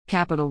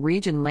Capital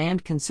Region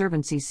Land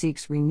Conservancy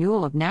seeks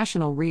renewal of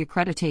national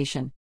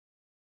reaccreditation.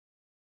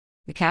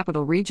 The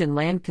Capital Region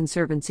Land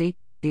Conservancy,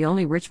 the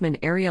only Richmond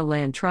area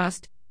land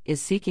trust,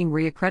 is seeking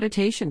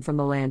reaccreditation from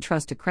the Land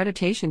Trust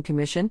Accreditation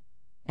Commission,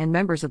 and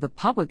members of the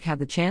public have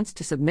the chance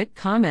to submit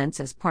comments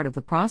as part of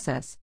the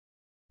process.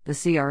 The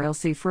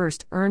CRLC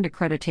first earned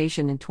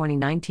accreditation in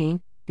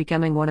 2019,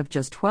 becoming one of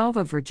just 12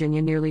 of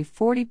Virginia's nearly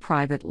 40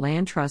 private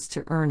land trusts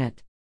to earn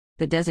it.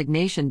 The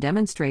designation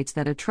demonstrates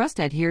that a trust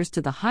adheres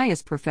to the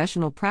highest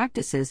professional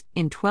practices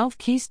in 12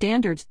 key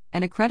standards,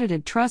 and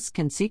accredited trusts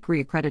can seek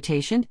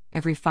reaccreditation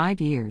every 5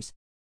 years.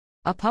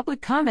 A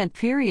public comment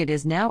period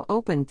is now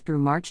open through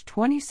March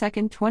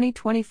 22,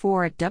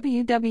 2024 at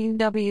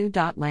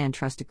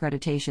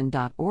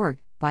www.landtrustaccreditation.org,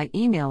 by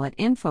email at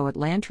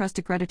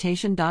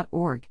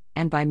info@landtrustaccreditation.org,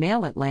 and by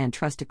mail at Land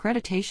Trust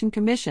Accreditation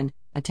Commission,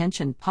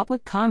 attention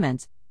public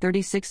comments,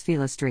 36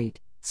 Fila Street,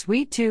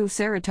 Suite 2,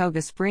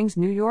 Saratoga Springs,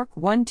 New York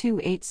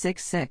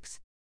 12866.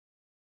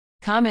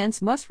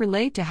 Comments must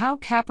relate to how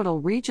Capital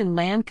Region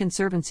Land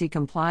Conservancy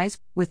complies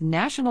with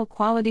national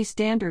quality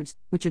standards,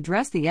 which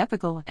address the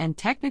ethical and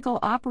technical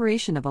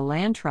operation of a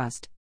land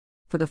trust.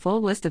 For the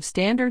full list of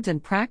standards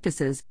and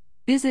practices,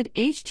 visit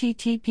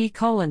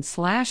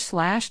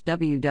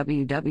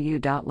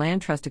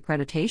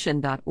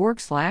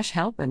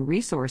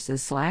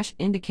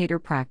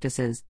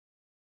http://www.landtrustaccreditation.org/help-and-resources/indicator-practices.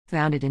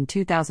 Founded in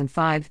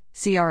 2005,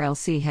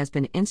 CRLC has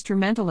been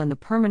instrumental in the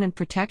permanent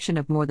protection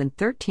of more than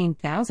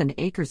 13,000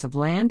 acres of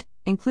land,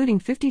 including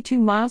 52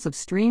 miles of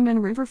stream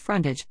and river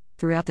frontage,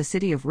 throughout the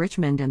city of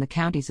Richmond and the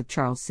counties of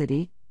Charles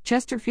City,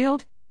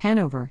 Chesterfield,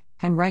 Hanover,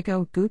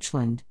 Henrico,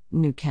 Goochland,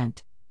 New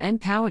Kent,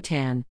 and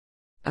Powhatan.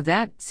 Of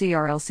that,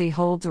 CRLC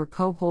holds or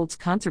co-holds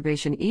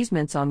conservation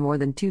easements on more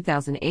than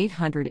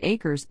 2,800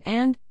 acres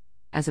and,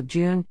 as of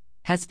June,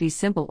 has fee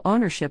simple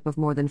ownership of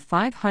more than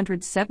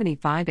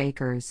 575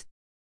 acres.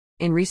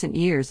 In recent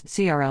years,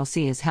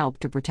 CRLC has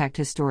helped to protect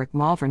historic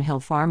Malvern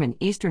Hill Farm in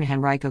eastern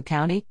Henrico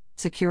County,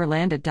 secure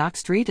land at Dock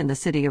Street in the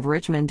city of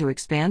Richmond to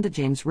expand the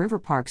James River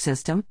Park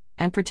system,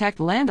 and protect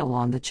land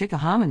along the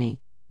Chickahominy,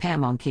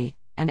 Pamunkey,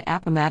 and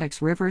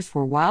Appomattox rivers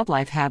for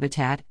wildlife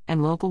habitat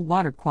and local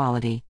water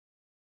quality.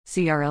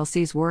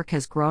 CRLC's work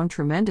has grown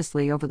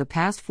tremendously over the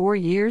past 4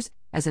 years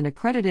as an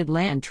accredited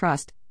land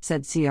trust,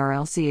 said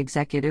CRLC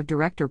Executive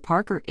Director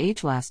Parker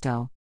H.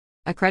 Lasto.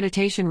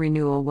 Accreditation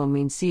renewal will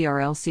mean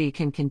CRLC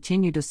can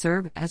continue to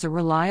serve as a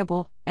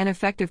reliable and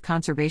effective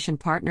conservation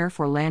partner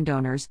for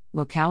landowners,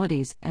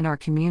 localities, and our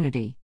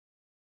community.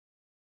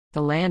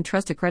 The Land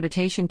Trust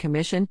Accreditation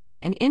Commission,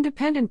 an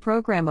independent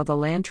program of the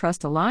Land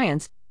Trust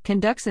Alliance,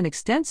 conducts an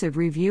extensive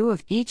review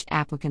of each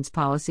applicant's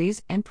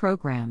policies and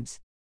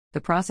programs. The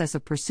process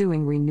of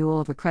pursuing renewal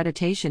of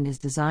accreditation is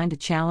designed to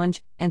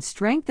challenge and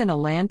strengthen a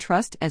land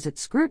trust as it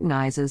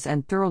scrutinizes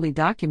and thoroughly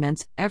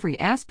documents every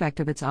aspect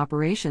of its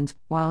operations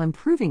while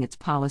improving its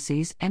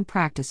policies and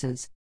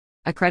practices.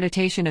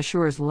 Accreditation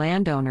assures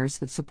landowners,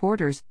 the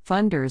supporters,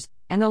 funders,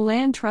 and the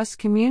land trust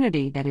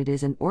community that it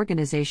is an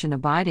organization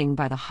abiding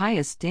by the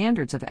highest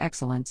standards of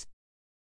excellence.